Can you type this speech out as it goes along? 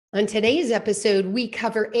On today's episode, we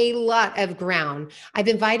cover a lot of ground. I've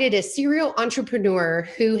invited a serial entrepreneur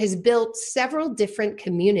who has built several different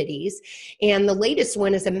communities. And the latest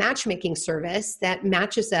one is a matchmaking service that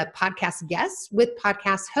matches up podcast guests with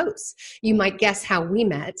podcast hosts. You might guess how we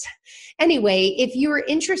met. Anyway, if you are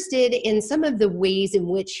interested in some of the ways in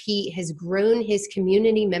which he has grown his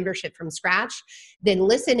community membership from scratch, then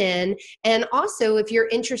listen in. And also, if you're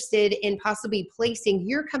interested in possibly placing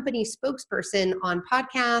your company's spokesperson on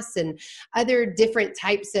podcasts and other different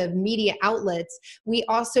types of media outlets, we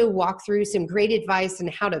also walk through some great advice on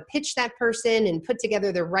how to pitch that person and put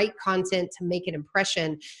together the right content to make an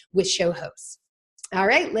impression with show hosts. All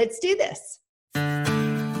right, let's do this.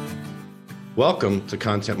 Welcome to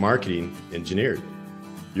Content Marketing Engineered,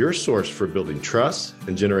 your source for building trust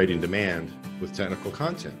and generating demand with technical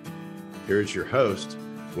content. Here's your host,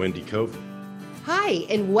 Wendy Covey. Hi,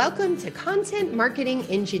 and welcome to Content Marketing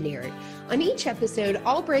Engineered. On each episode,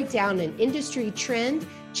 I'll break down an industry trend,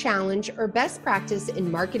 challenge, or best practice in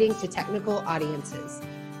marketing to technical audiences.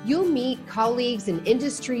 You'll meet colleagues and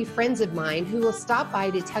industry friends of mine who will stop by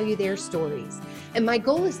to tell you their stories. And my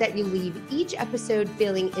goal is that you leave each episode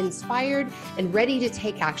feeling inspired and ready to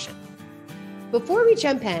take action. Before we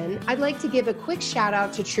jump in, I'd like to give a quick shout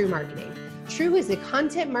out to True Marketing. True is a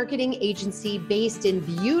content marketing agency based in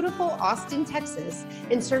beautiful Austin, Texas,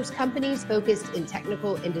 and serves companies focused in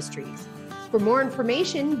technical industries. For more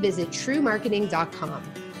information, visit truemarketing.com.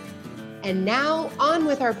 And now on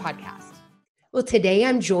with our podcast. Well, today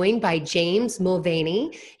I'm joined by James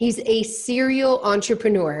Mulvaney. He's a serial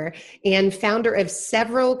entrepreneur and founder of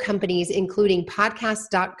several companies, including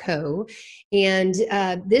podcast.co. And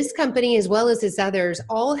this company, as well as his others,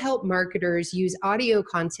 all help marketers use audio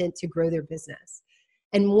content to grow their business.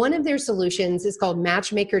 And one of their solutions is called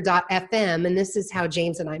Matchmaker.fm, and this is how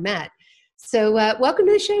James and I met. So welcome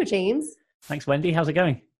to the show, James. Thanks, Wendy. How's it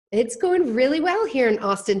going? It's going really well here in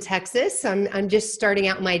Austin, Texas. I'm just starting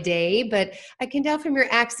out my day, but I can tell from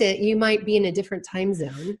your accent you might be in a different time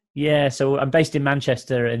zone. Yeah, so I'm based in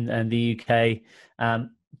Manchester in the UK.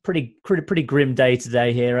 Pretty grim day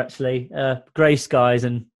today here, actually. Grey skies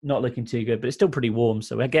and not looking too good, but it's still pretty warm.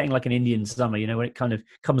 So we're getting like an Indian summer, when it kind of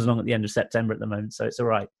comes along at the end of September at the moment. So it's all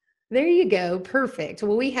right. There you go. Perfect.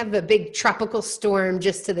 Well, we have a big tropical storm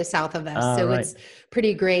just to the south of us. So right. It's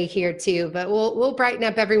pretty gray here too, but we'll brighten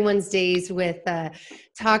up everyone's days with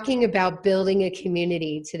talking about building a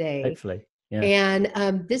community today. Hopefully. Yeah.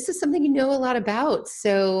 And this is something you know a lot about.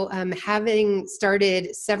 So having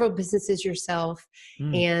started several businesses yourself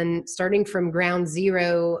and starting from ground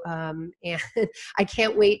zero, and I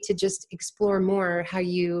can't wait to just explore more how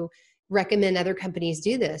you recommend other companies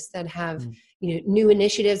do this that have new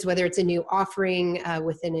initiatives, whether it's a new offering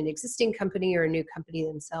within an existing company or a new company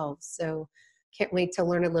themselves. So can't wait to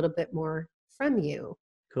learn a little bit more from you.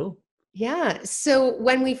 Cool. Yeah. So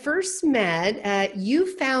when we first met,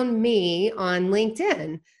 you found me on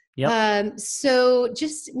LinkedIn. Yep. So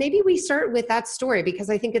just maybe we start with that story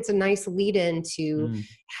because I think it's a nice lead in to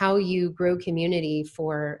how you grow community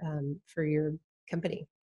for your company.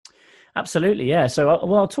 Absolutely. Yeah. So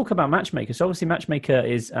I'll talk about Matchmaker. So obviously Matchmaker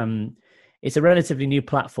is it's a relatively new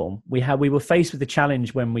platform. We were faced with the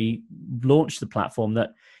challenge when we launched the platform that,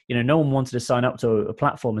 no one wanted to sign up to a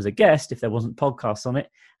platform as a guest if there wasn't podcasts on it,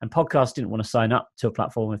 and podcasts didn't want to sign up to a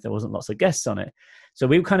platform if there wasn't lots of guests on it. So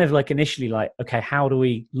we were kind of like initially like, okay, how do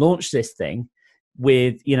we launch this thing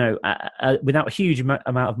with, without a huge amount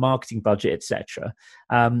of marketing budget, etc.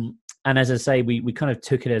 And as I say, we kind of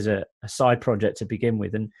took it as a side project to begin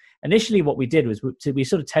with. And initially what we did was we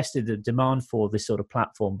sort of tested the demand for this sort of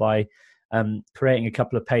platform by creating a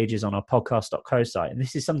couple of pages on our podcast.co site. And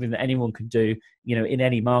this is something that anyone can do, in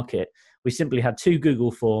any market. We simply had 2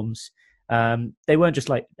 Google forms. They weren't just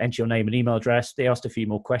like enter your name and email address. They asked a few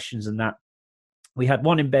more questions than that. We had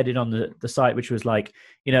one embedded on the site, which was like,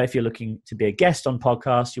 if you're looking to be a guest on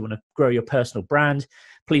podcasts, you want to grow your personal brand,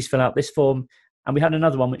 please fill out this form. And we had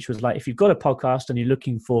another one, which was like, if you've got a podcast and you're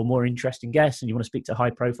looking for more interesting guests and you want to speak to high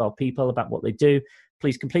profile people about what they do,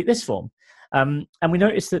 please complete this form. And we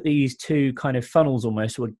noticed that these 2 kind of funnels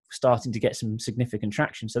almost were starting to get some significant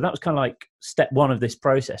traction. So that was kind of like step 1 of this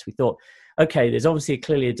process. We thought, okay, there's obviously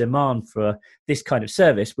clearly a demand for this kind of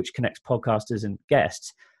service, which connects podcasters and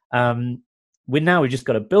guests. We've just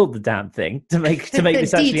got to build the damn thing to make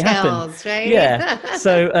this actually happen. Right? Yeah.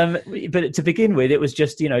 So, but to begin with, it was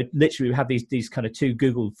just, literally we had these kind of 2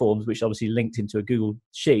 Google forms, which obviously linked into a Google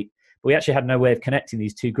sheet, but we actually had no way of connecting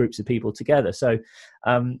these 2 groups of people together. So,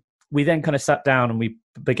 we then kind of sat down and we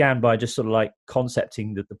began by just sort of like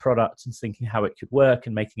concepting the product and thinking how it could work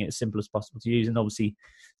and making it as simple as possible to use. And obviously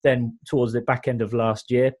then towards the back end of last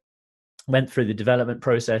year, went through the development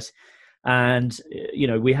process, and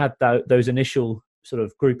we had those initial sort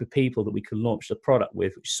of group of people that we could launch the product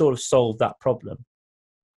with, which sort of solved that problem.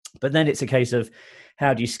 But then it's a case of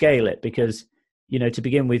how do you scale it? Because to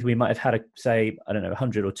begin with, we might have had, say, I don't know,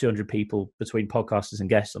 100 or 200 people between podcasters and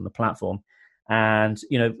guests on the platform. And,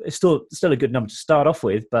 it's still a good number to start off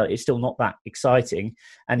with, but it's still not that exciting.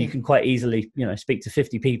 And you can quite easily, speak to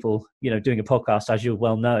 50 people, doing a podcast, as you'll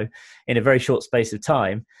well know, in a very short space of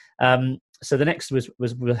time. So the next was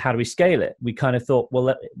how do we scale it? We kind of thought,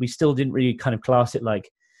 well, we still didn't really kind of class it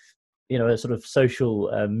like, a sort of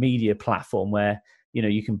social media platform where,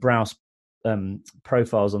 you can browse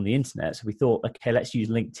profiles on the internet. So we thought, okay, let's use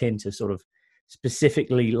LinkedIn to sort of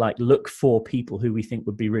specifically like look for people who we think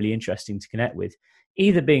would be really interesting to connect with,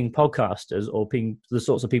 either being podcasters or being the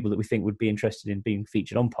sorts of people that we think would be interested in being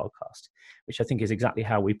featured on podcast, which I think is exactly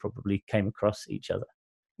how we probably came across each other.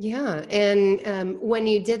 Yeah. And when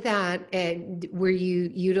you did that, were you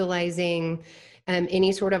utilizing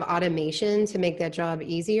any sort of automation to make that job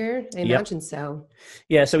easier? I imagine so.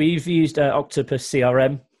 Yeah. So we've used Octopus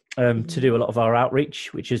CRM to do a lot of our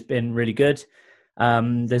outreach, which has been really good.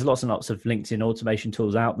 There's lots and lots of LinkedIn automation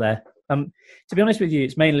tools out there. To be honest with you,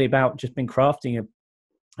 it's mainly about just been crafting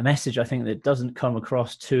a message, I think, that doesn't come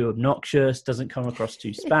across too obnoxious, doesn't come across too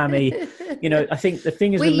spammy. I think the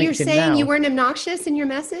thing is, wait, with LinkedIn you're saying now, you weren't obnoxious in your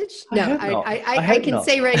message? No, I can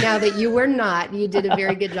say right now that you were not. You did a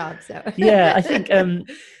very good job. So yeah, I think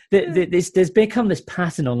there's become this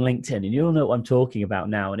pattern on LinkedIn, and you'll know what I'm talking about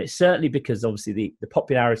now. And it's certainly because obviously the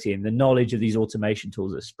popularity and the knowledge of these automation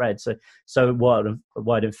tools has spread so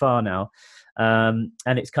wide and far now. And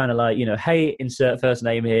it's kind of like, hey, insert first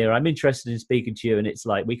name here, I'm interested in speaking to you, and it's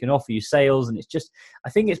like we can offer you sales. And it's just, I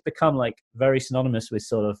think it's become like very synonymous with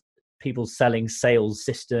sort of people selling sales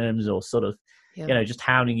systems or sort of just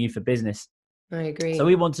hounding you for business. I agree. So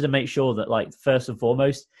we wanted to make sure that, like, first and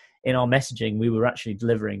foremost in our messaging, we were actually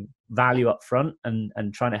delivering value up front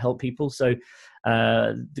and trying to help people. So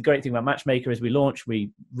the great thing about Matchmaker is we launched,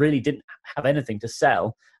 we really didn't have anything to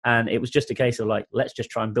sell. And it was just a case of like, let's just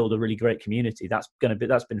try and build a really great community. That's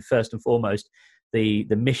been first and foremost the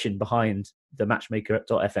mission behind the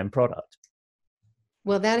Matchmaker.fm product.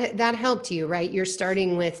 Well, that helped you, right? You're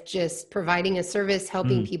starting with just providing a service,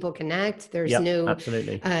 helping people connect. There's no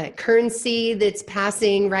absolutely. Currency that's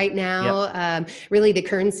passing right now. Really, the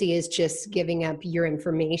currency is just giving up your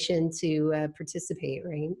information to participate,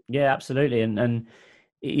 right? Yeah, absolutely. And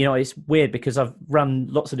it's weird because I've run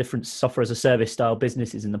lots of different software as a service style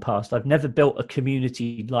businesses in the past. I've never built a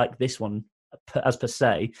community like this one as per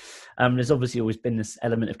se. There's obviously always been this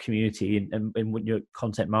element of community and when you're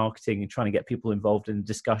content marketing and trying to get people involved in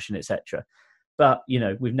discussion, etc. But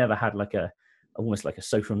we've never had like almost like a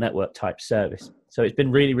social network type service. So it's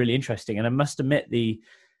been really, really interesting. And I must admit,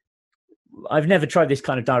 I've never tried this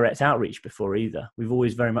kind of direct outreach before either. We've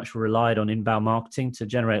always very much relied on inbound marketing to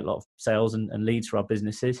generate a lot of sales and leads for our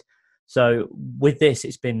businesses. So with this,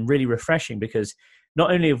 it's been really refreshing because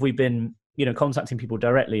not only have we been contacting people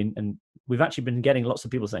directly, and we've actually been getting lots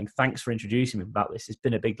of people saying, thanks for introducing me about this. It's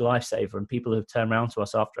been a big lifesaver. And people have turned around to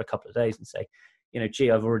us after a couple of days and say, gee,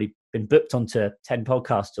 I've already been booked onto 10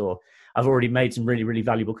 podcasts, or I've already made some really, really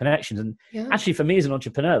valuable connections. And actually for me as an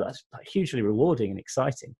entrepreneur, that's hugely rewarding and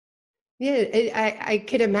exciting. Yeah, I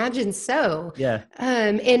could imagine so. Yeah.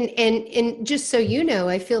 And just so you know,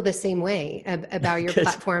 I feel the same way about your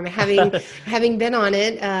platform. Having been on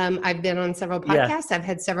it, I've been on several podcasts. Yeah. I've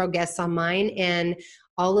had several guests on mine, and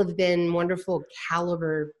all have been wonderful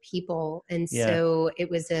caliber people. And so it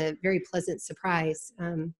was a very pleasant surprise.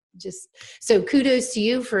 So kudos to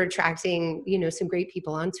you for attracting, some great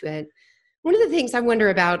people onto it. One of the things I wonder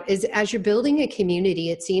about is as you're building a community,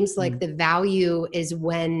 it seems like the value is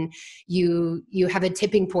when you have a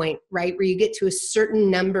tipping point, right? Where you get to a certain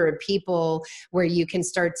number of people where you can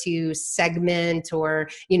start to segment or,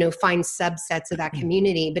 find subsets of that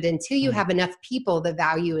community. But until you have enough people, the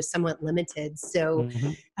value is somewhat limited. So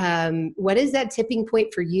what is that tipping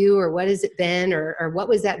point for you, or what has it been, or what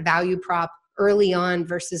was that value prop early on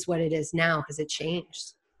versus what it is now? Has it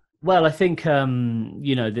changed? Well, I think,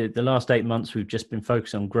 the last 8 months, we've just been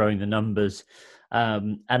focused on growing the numbers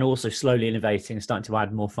and also slowly innovating and starting to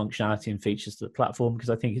add more functionality and features to the platform,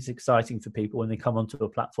 because I think it's exciting for people when they come onto a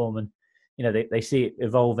platform and, they see it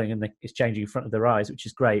evolving and it's changing in front of their eyes, which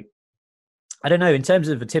is great. I don't know, in terms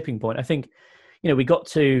of a tipping point, I think, we're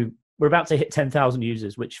about to hit 10,000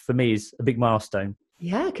 users, which for me is a big milestone.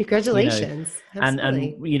 Yeah, congratulations.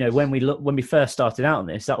 And when we first started out on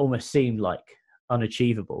this, that almost seemed like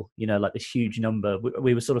unachievable, like this huge number.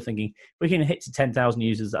 We were sort of thinking, we can hit to 10,000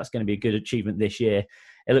 users, that's going to be a good achievement this year.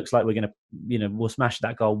 it looks like we're going to, we'll smash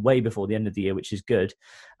that goal way before the end of the year, which is good.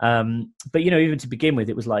 But, even to begin with,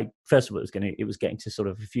 it was like, first of all, it was getting to sort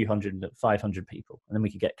of a few hundred, 500 people. And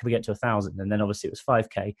then can we get to 1,000? And then obviously it was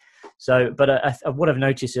 5K. So, but what I've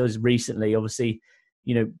noticed is recently, obviously,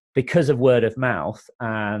 because of word of mouth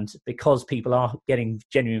and because people are getting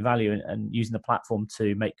genuine value and using the platform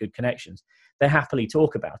to make good connections, they happily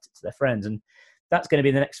talk about it to their friends. And that's going to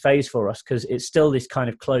be the next phase for us, because it's still this kind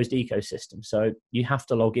of closed ecosystem. So you have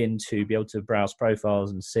to log in to be able to browse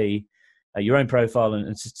profiles and see your own profile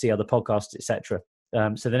and see other podcasts, etc.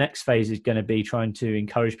 So the next phase is going to be trying to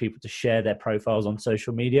encourage people to share their profiles on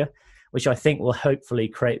social media, which I think will hopefully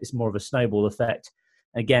create this more of a snowball effect.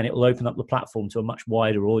 Again, it will open up the platform to a much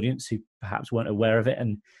wider audience who perhaps weren't aware of it.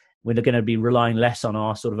 And we're going to be relying less on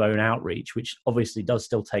our sort of own outreach, which obviously does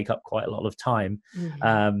still take up quite a lot of time.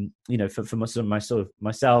 For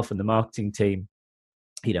myself and the marketing team,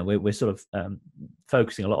 we're sort of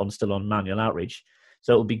focusing a lot still on manual outreach.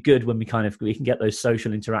 So it'll be good when we can get those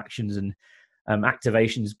social interactions and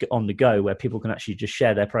activations on the go, where people can actually just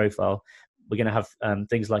share their profile. We're going to have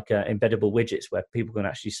things like embeddable widgets where people can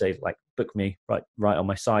actually say, like, book me right on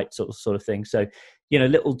my site, sort of thing. So,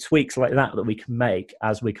 little tweaks like that we can make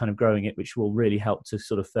as we're kind of growing it, which will really help to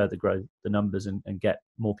sort of further grow the numbers and get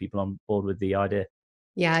more people on board with the idea.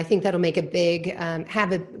 Yeah, I think that'll make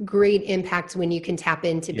have a great impact when you can tap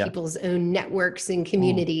into people's own networks and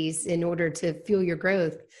communities in order to fuel your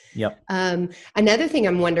growth. Yep. Another thing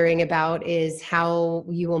I'm wondering about is how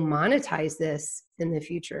you will monetize this in the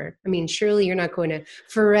future. I mean, surely you're not going to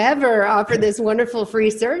forever offer this wonderful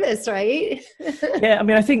free service, right? Yeah, I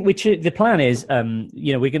mean, I think the plan is,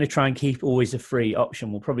 we're going to try and keep always a free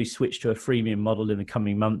option. We'll probably switch to a freemium model in the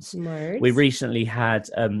coming months. Smart. We recently had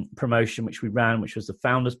promotion which we ran, which was the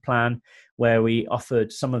Founders Plan, where we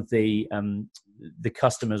offered some of the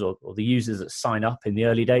customers or the users that sign up in the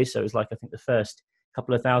early days. So it was like, I think the first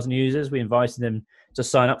couple of thousand users, we invited them to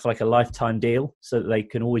sign up for like a lifetime deal, so that they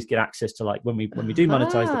can always get access to, like, when we do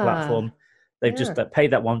monetize the platform, they've just paid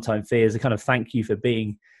that one-time fee as a kind of thank you for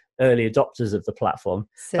being early adopters of the platform.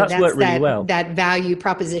 So that's worked really well. That value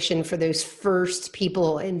proposition for those first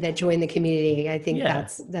people that join the community. I think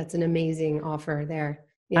that's an amazing offer there.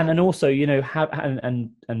 Yeah. And then also,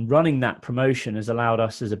 and running that promotion has allowed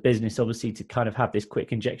us as a business, obviously, to kind of have this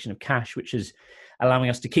quick injection of cash, which is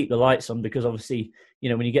allowing us to keep the lights on, because obviously,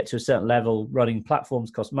 when you get to a certain level, running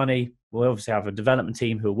platforms costs money. We obviously have a development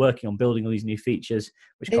team who are working on building all these new features,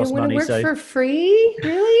 which cost money. Work for free,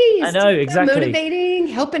 really? I know, exactly. Motivating,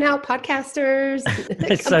 helping out podcasters,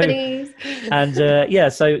 companies,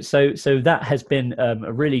 so that has been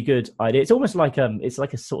a really good idea. It's almost like it's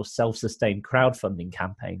like a sort of self-sustained crowdfunding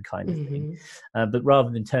campaign kind of thing, but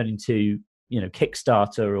rather than turning to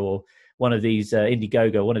Kickstarter or one of these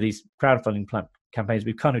Indiegogo, one of these crowdfunding campaigns,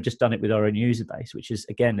 we've kind of just done it with our own user base, which is,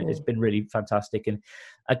 again, it's been really fantastic. And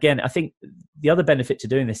again, I think the other benefit to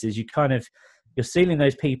doing this is you're sealing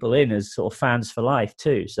those people in as sort of fans for life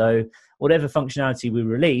too. So whatever functionality we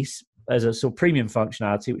release as a sort of premium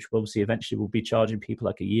functionality, which obviously eventually we'll be charging people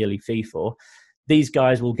like a yearly fee for, these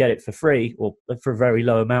guys will get it for free or for a very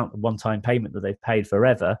low amount, of one-time payment that they've paid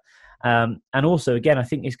forever. And also, again, I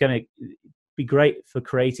think it's going to be great for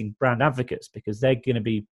creating brand advocates, because they're going to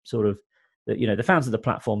be sort of the fans of the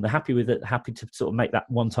platform. They're happy with it, happy to sort of make that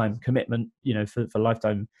one-time commitment, for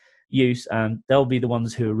lifetime use, and they'll be the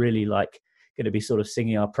ones who are really like going to be sort of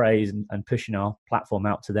singing our praise and pushing our platform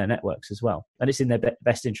out to their networks as well. And it's in their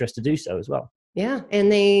best interest to do so as well. Yeah, and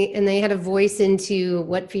they had a voice into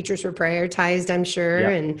what features were prioritized, I'm sure,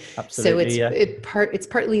 and absolutely, so it's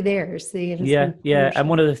partly theirs. And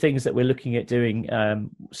one of the things that we're looking at doing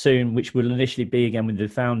soon, which will initially be again with the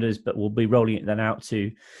founders, but we'll be rolling it then out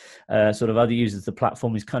to sort of other users of the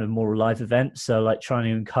platform, is kind of more live events. So like trying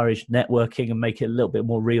to encourage networking and make it a little bit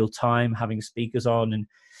more real time, having speakers on. And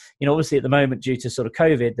obviously at the moment, due to sort of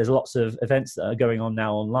COVID, there's lots of events that are going on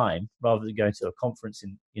now online, rather than going to a conference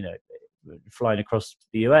in flying across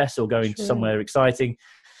the US or going to somewhere exciting,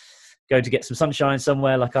 going to get some sunshine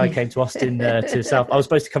somewhere. Like I came to Austin to South. I was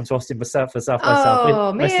supposed to come to Austin for South by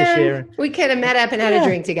Southwest this year. We could have met up and had a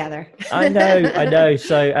drink together. I know.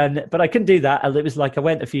 So, but I couldn't do that. It was like I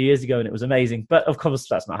went a few years ago and it was amazing. But of course,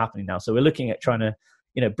 that's not happening now. So we're looking at trying to,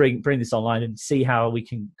 bring this online and see how we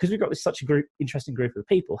can, because we've got such a interesting group of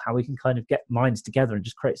people, how we can kind of get minds together and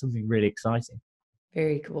just create something really exciting.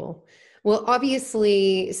 Very cool. Well,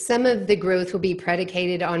 obviously, some of the growth will be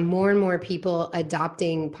predicated on more and more people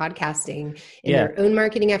adopting podcasting in their own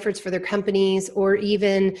marketing efforts for their companies, or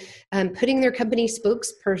even putting their company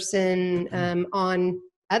spokesperson on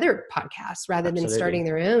other podcasts rather than Absolutely. starting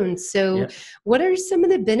their own. So what are some of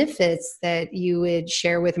the benefits that you would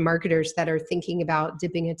share with marketers that are thinking about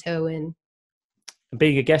dipping a toe in?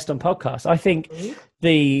 Being a guest on podcasts? I think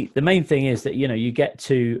the main thing is that, you get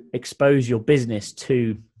to expose your business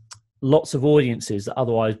to lots of audiences that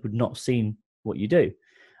otherwise would not have seen what you do.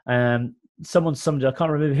 Someone summed it, I can't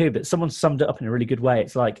remember who, but someone summed it up in a really good way.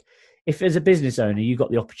 It's like, if as a business owner, you got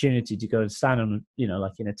the opportunity to go and stand on,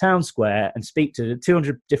 like in a town square and speak to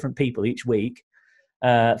 200 different people each week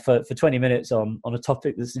for 20 minutes on a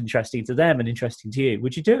topic that's interesting to them and interesting to you,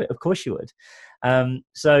 would you do it? Of course you would.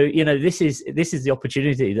 So, this is the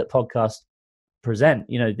opportunity that podcasts present.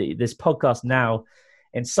 There's podcasts now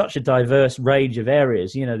in such a diverse range of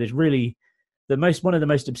areas. There's really one of the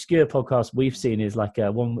most obscure podcasts we've seen is like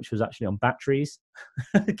one which was actually on batteries.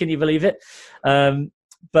 Can you believe it?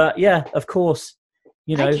 But yeah, of course,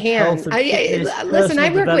 I can. Listen,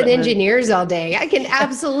 I work with engineers all day. I can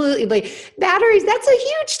absolutely batteries. That's a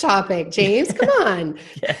huge topic, James. Come on.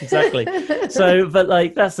 Yeah, exactly. So,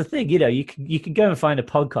 but that's the thing. You can go and find a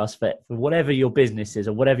podcast for whatever your business is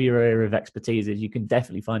or whatever your area of expertise is. You can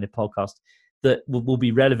definitely find a podcast that will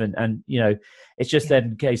be relevant. And it's just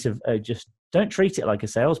then a case of just don't treat it like a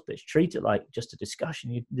sales pitch. Treat it like just a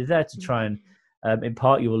discussion. You're there to try and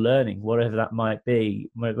impart your learning, whatever that might be,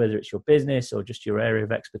 whether it's your business or just your area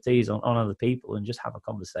of expertise on other people, and just have a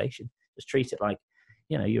conversation. Just treat it like,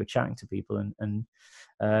 you're chatting to people and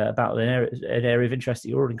about an area of interest that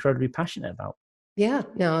you're all incredibly passionate about. Yeah,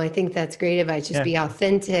 no, I think that's great advice. Just be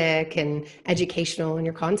authentic and educational in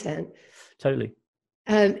your content. Totally.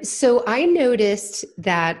 So I noticed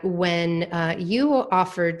that when you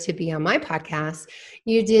offered to be on my podcast,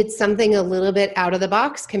 you did something a little bit out of the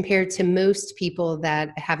box compared to most people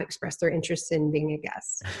that have expressed their interest in being a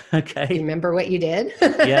guest. Okay. Do you remember what you did?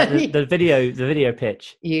 Yeah, the video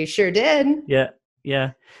pitch. You sure did.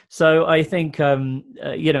 Yeah. So I think,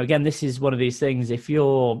 again, this is one of these things. If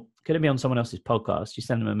you're going to be on someone else's podcast, you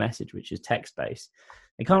send them a message which is text-based.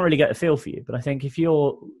 They can't really get a feel for you. But I think if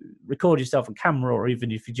you record yourself on camera, or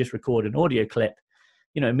even if you just record an audio clip,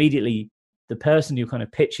 immediately the person you're kind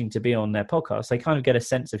of pitching to be on their podcast, they kind of get a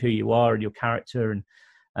sense of who you are and your character and,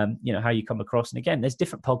 how you come across. And again, there's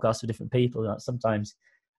different podcasts for different people. Sometimes,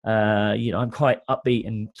 I'm quite upbeat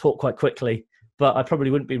and talk quite quickly, but I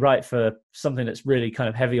probably wouldn't be right for something that's really kind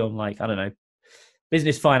of heavy on, like, I don't know,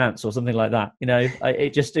 business finance or something like that.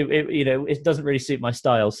 It doesn't really suit my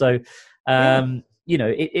style. So,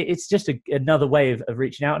 it's just another way of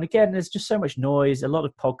reaching out. And again, there's just so much noise. A lot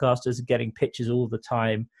of podcasters are getting pitches all the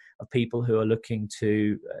time of people who are looking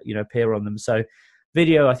to, appear on them. So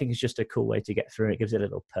video, I think, is just a cool way to get through. It gives it a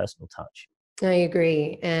little personal touch. I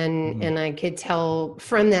agree. And I could tell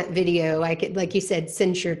from that video, I could, like you said,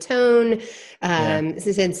 sense your tone,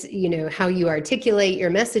 sense, how you articulate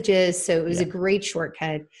your messages. So it was a great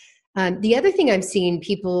shortcut. The other thing I've seen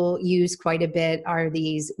people use quite a bit are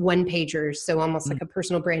these one-pagers, so almost like a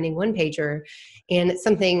personal branding one-pager. And it's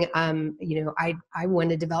something, I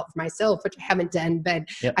want to develop for myself, which I haven't done, but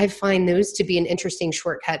I find those to be an interesting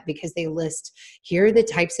shortcut because they list, here are the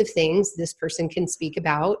types of things this person can speak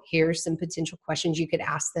about. Here's some potential questions you could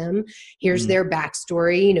ask them. Here's their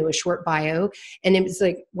backstory, a short bio. And it was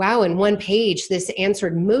like, wow, in one page, this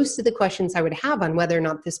answered most of the questions I would have on whether or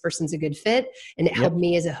not this person's a good fit. And it helped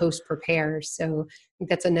me as a host prepare. So I think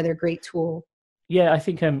that's another great tool. Yeah, I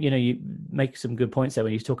think you make some good points there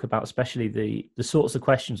when you talk about especially the sorts of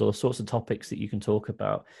questions or the sorts of topics that you can talk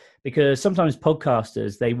about, because sometimes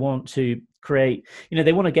podcasters, they want to create,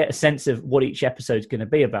 they want to get a sense of what each episode is going to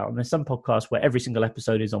be about. And there's some podcasts where every single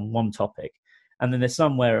episode is on one topic. And then there's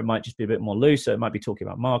some where it might just be a bit more loose. So it might be talking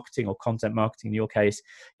about marketing or content marketing in your case,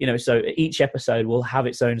 so each episode will have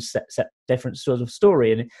its own set different sort of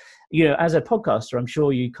story. And, as a podcaster, I'm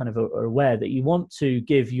sure you kind of are aware that you want to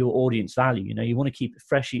give your audience value. You want to keep it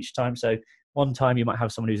fresh each time. So one time you might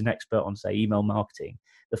have someone who's an expert on, say, email marketing.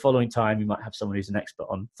 The following time you might have someone who's an expert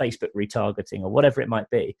on Facebook retargeting or whatever it might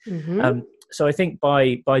be. So I think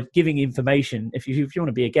by giving information, if you want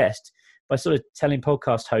to be a guest, by sort of telling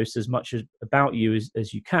podcast hosts as much about you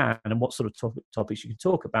as you can and what sort of topics you can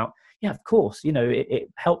talk about, of course, it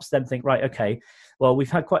helps them think, right, okay, well, we've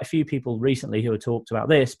had quite a few people recently who have talked about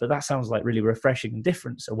this, but that sounds like really refreshing and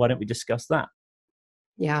different. So why don't we discuss that?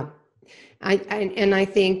 Yeah. I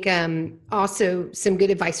think also some good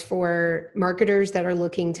advice for marketers that are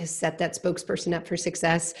looking to set that spokesperson up for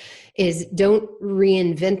success is don't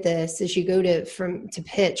reinvent this as you go to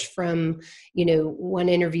pitch from one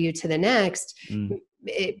interview to the next.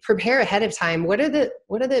 prepare ahead of time. What are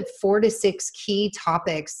the 4 to 6 key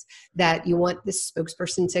topics that you want the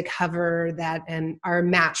spokesperson to cover that are a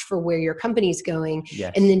match for where your company's going?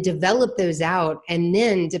 Yes. And then develop those out. And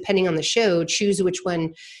then depending on the show, choose which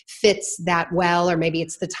one fits that well, or maybe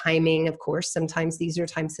it's the timing. Of course, sometimes these are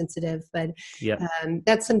time sensitive, but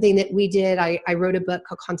that's something that we did. I wrote a book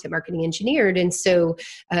called Content Marketing Engineered. And so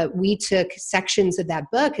we took sections of that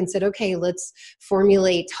book and said, okay, let's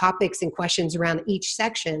formulate topics and questions around each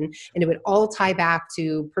section, and it would all tie back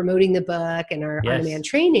to promoting the book and our on-demand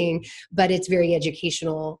training, but it's very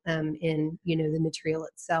educational in the material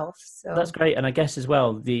itself. So that's great. And I guess as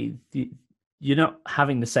well, the you're not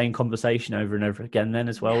having the same conversation over and over again then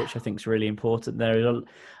as well, which I think is really important. There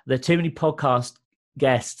are too many podcast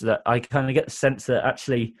guests that I kind of get the sense that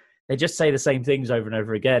actually they just say the same things over and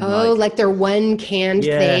over again. Oh, like they're one canned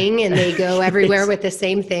thing and they go everywhere with the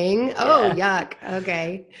same thing. Oh, yuck.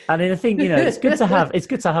 Okay. And I think, it's good to have,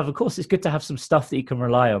 of course, it's good to have some stuff that you can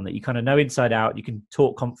rely on, that you kind of know inside out, you can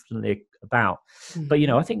talk confidently about. Mm-hmm. But,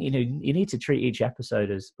 I think, you need to treat each episode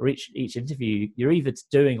or each interview you're either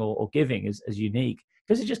doing or giving as unique,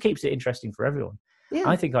 because it just keeps it interesting for everyone. Yeah.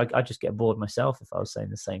 I think I'd just get bored myself if I was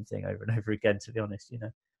saying the same thing over and over again, to be honest,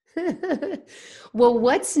 Well,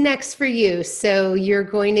 what's next for you? So you're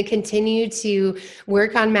going to continue to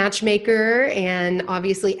work on Matchmaker and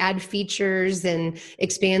obviously add features and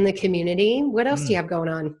expand the community. What else do you have going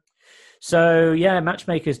on? So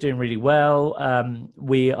Matchmaker is doing really well.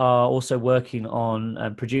 We are also working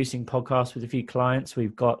on producing podcasts with a few clients.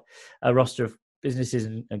 We've got a roster of businesses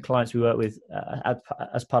and clients we work with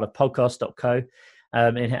as part of podcast.co,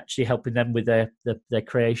 and actually helping them with their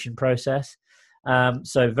creation process.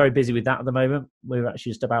 So very busy with that at the moment. We're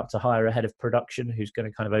actually just about to hire a head of production who's going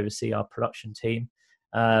to kind of oversee our production team.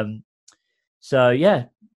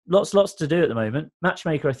 Lots to do at the moment.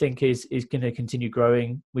 Matchmaker, I think, is going to continue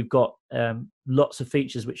growing. We've got lots of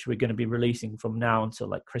features which we're going to be releasing from now until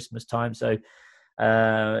like Christmas time. So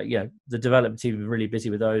the development team are really busy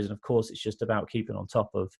with those, and of course it's just about keeping on top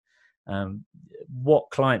of what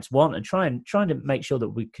clients want and trying to make sure that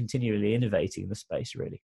we're continually innovating in the space,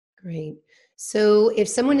 really. Great. So if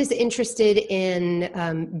someone is interested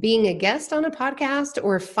in being a guest on a podcast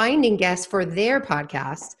or finding guests for their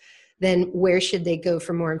podcast, then where should they go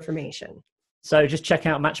for more information? So just check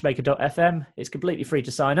out matchmaker.fm. It's completely free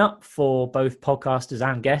to sign up for both podcasters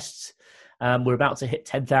and guests. We're about to hit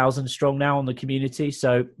 10,000 strong now on the community.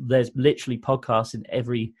 So there's literally podcasts in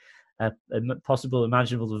every possible,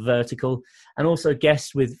 imaginable vertical, and also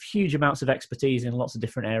guests with huge amounts of expertise in lots of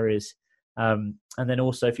different areas. And then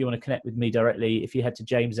also, if you want to connect with me directly, if you head to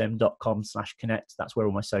jamesm.com/connect, that's where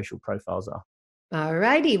all my social profiles are. All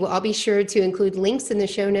righty. Well, I'll be sure to include links in the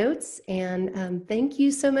show notes. And thank you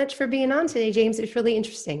so much for being on today, James. It was really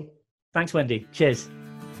interesting. Thanks, Wendy. Cheers.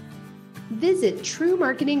 Visit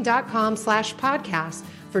truemarketing.com/podcast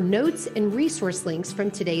for notes and resource links from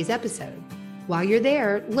today's episode. While you're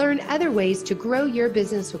there, learn other ways to grow your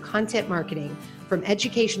business with content marketing, from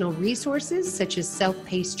educational resources such as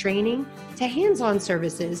self-paced training to hands-on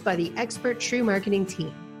services by the expert True Marketing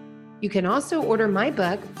team. You can also order my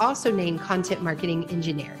book, also named Content Marketing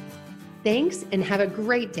Engineered. Thanks, and have a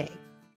great day.